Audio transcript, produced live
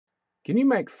Can you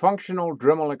make functional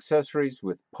Dremel accessories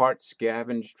with parts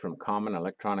scavenged from common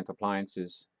electronic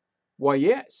appliances? Why,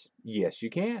 yes. Yes, you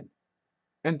can.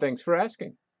 And thanks for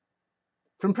asking.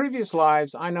 From previous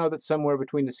lives, I know that somewhere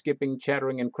between the skipping,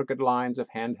 chattering, and crooked lines of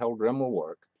handheld Dremel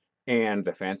work and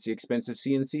the fancy, expensive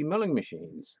CNC milling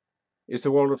machines is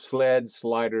the world of sleds,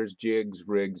 sliders, jigs,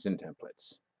 rigs, and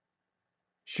templates.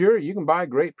 Sure, you can buy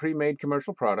great pre-made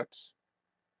commercial products,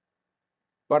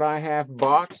 but I have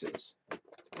boxes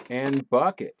and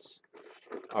buckets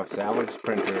of salvaged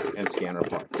printer and scanner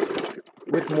parts,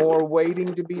 with more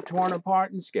waiting to be torn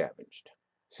apart and scavenged.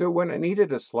 So when I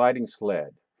needed a sliding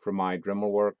sled for my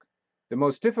Dremel work, the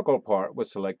most difficult part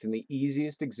was selecting the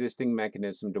easiest existing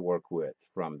mechanism to work with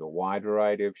from the wide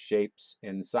variety of shapes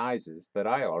and sizes that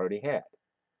I already had.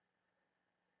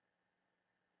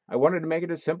 I wanted to make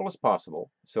it as simple as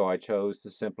possible, so I chose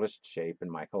the simplest shape in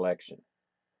my collection.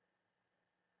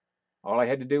 All I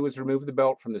had to do was remove the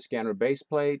belt from the scanner base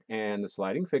plate and the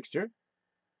sliding fixture,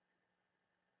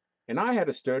 and I had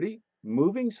a sturdy,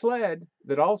 moving sled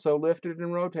that also lifted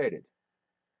and rotated.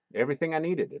 Everything I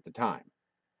needed at the time.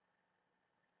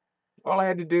 All I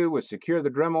had to do was secure the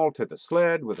Dremel to the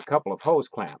sled with a couple of hose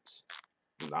clamps.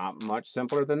 Not much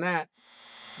simpler than that.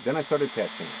 Then I started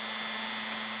testing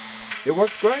it. It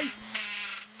worked great,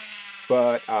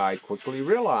 but I quickly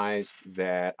realized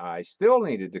that I still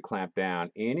needed to clamp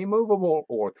down any movable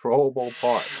or throwable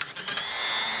part.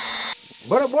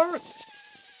 But it worked!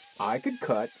 I could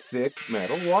cut thick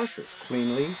metal washers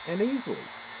cleanly and easily.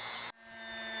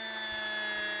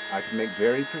 I could make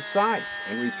very precise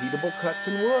and repeatable cuts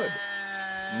in wood,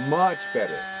 much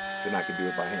better than I could do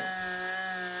it by hand.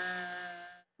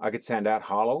 I could sand out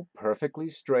hollow, perfectly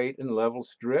straight and level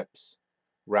strips,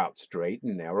 route straight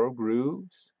and narrow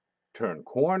grooves, turn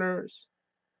corners.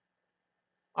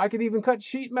 I could even cut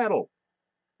sheet metal,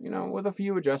 with a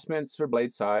few adjustments for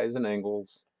blade size and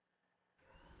angles.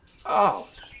 Oh,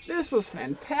 this was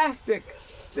fantastic!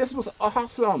 This was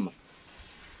awesome!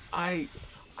 I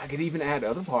could even add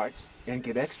other parts and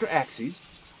get extra axes.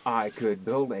 I could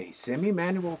build a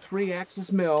semi-manual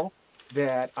 3-axis mill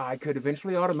that I could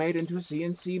eventually automate into a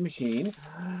CNC machine.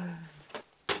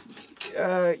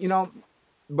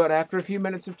 But after a few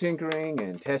minutes of tinkering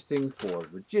and testing for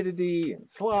rigidity and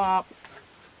slop,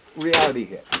 reality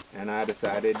hit, and I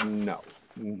decided no,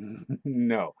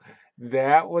 no,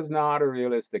 that was not a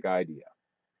realistic idea.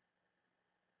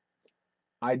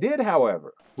 I did,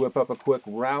 however, whip up a quick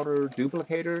router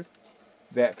duplicator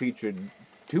that featured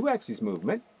 2-axis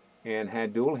movement and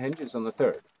had dual hinges on the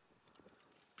third.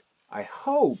 I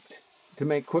hoped to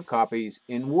make quick copies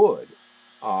in wood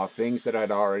of things that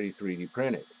I'd already 3D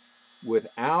printed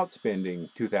without spending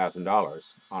 $2,000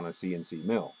 on a CNC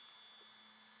mill.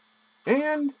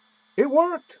 And it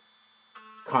worked,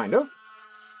 kind of.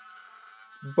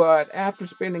 But after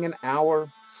spending an hour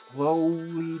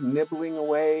slowly nibbling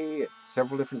away at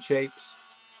several different shapes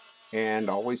and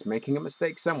always making a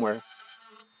mistake somewhere,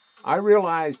 I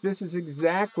realized this is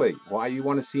exactly why you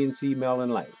want a CNC mill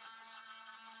and lathe.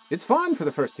 It's fun for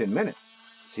the first 10 minutes,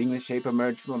 seeing the shape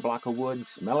emerge from a block of wood,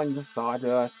 smelling the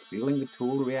sawdust, feeling the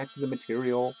tool react to the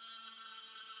material.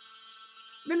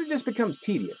 Then it just becomes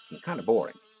tedious and kind of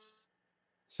boring.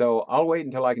 So I'll wait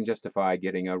until I can justify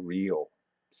getting a real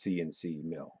CNC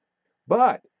mill.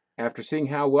 But after seeing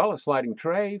how well a sliding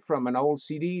tray from an old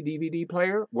CD.DVD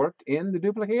player worked in the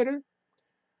Duplicator,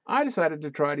 I decided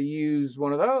to try to use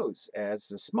one of those as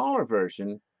a smaller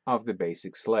version of the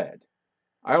basic sled.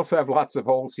 I also have lots of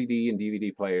old CD and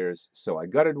DVD players, so I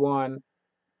gutted one,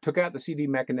 took out the CD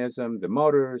mechanism, the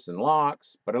motors and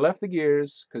locks, but I left the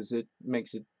gears because it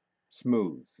makes it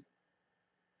smooth.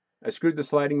 I screwed the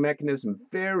sliding mechanism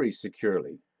very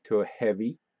securely to a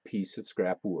heavy piece of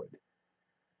scrap wood.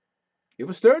 It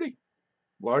was sturdy,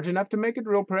 large enough to make a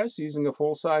drill press using a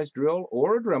full-size drill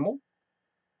or a Dremel,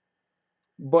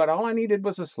 but all I needed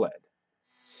was a sled.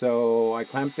 So I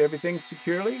clamped everything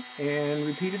securely and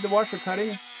repeated the washer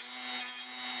cutting,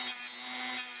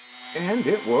 and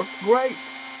it worked great.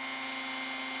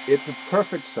 It's a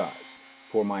perfect size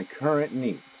for my current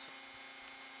needs.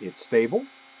 It's stable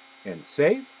and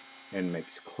safe and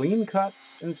makes clean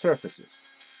cuts and surfaces.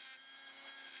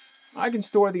 I can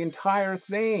store the entire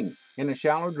thing in a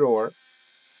shallow drawer,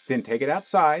 then take it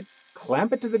outside,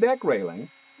 clamp it to the deck railing,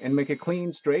 and make a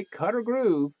clean straight cut or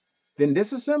groove, then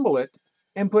disassemble it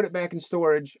and put it back in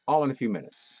storage all in a few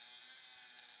minutes.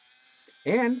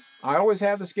 And I always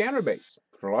have the scanner base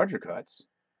for larger cuts.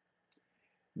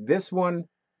 This one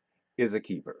is a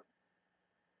keeper.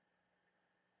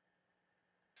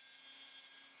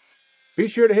 Be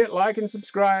sure to hit like and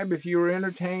subscribe if you were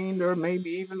entertained or maybe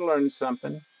even learned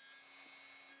something.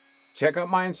 Check out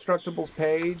my Instructables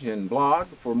page and blog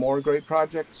for more great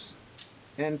projects.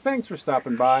 And thanks for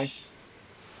stopping by.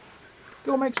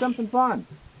 Go make something fun.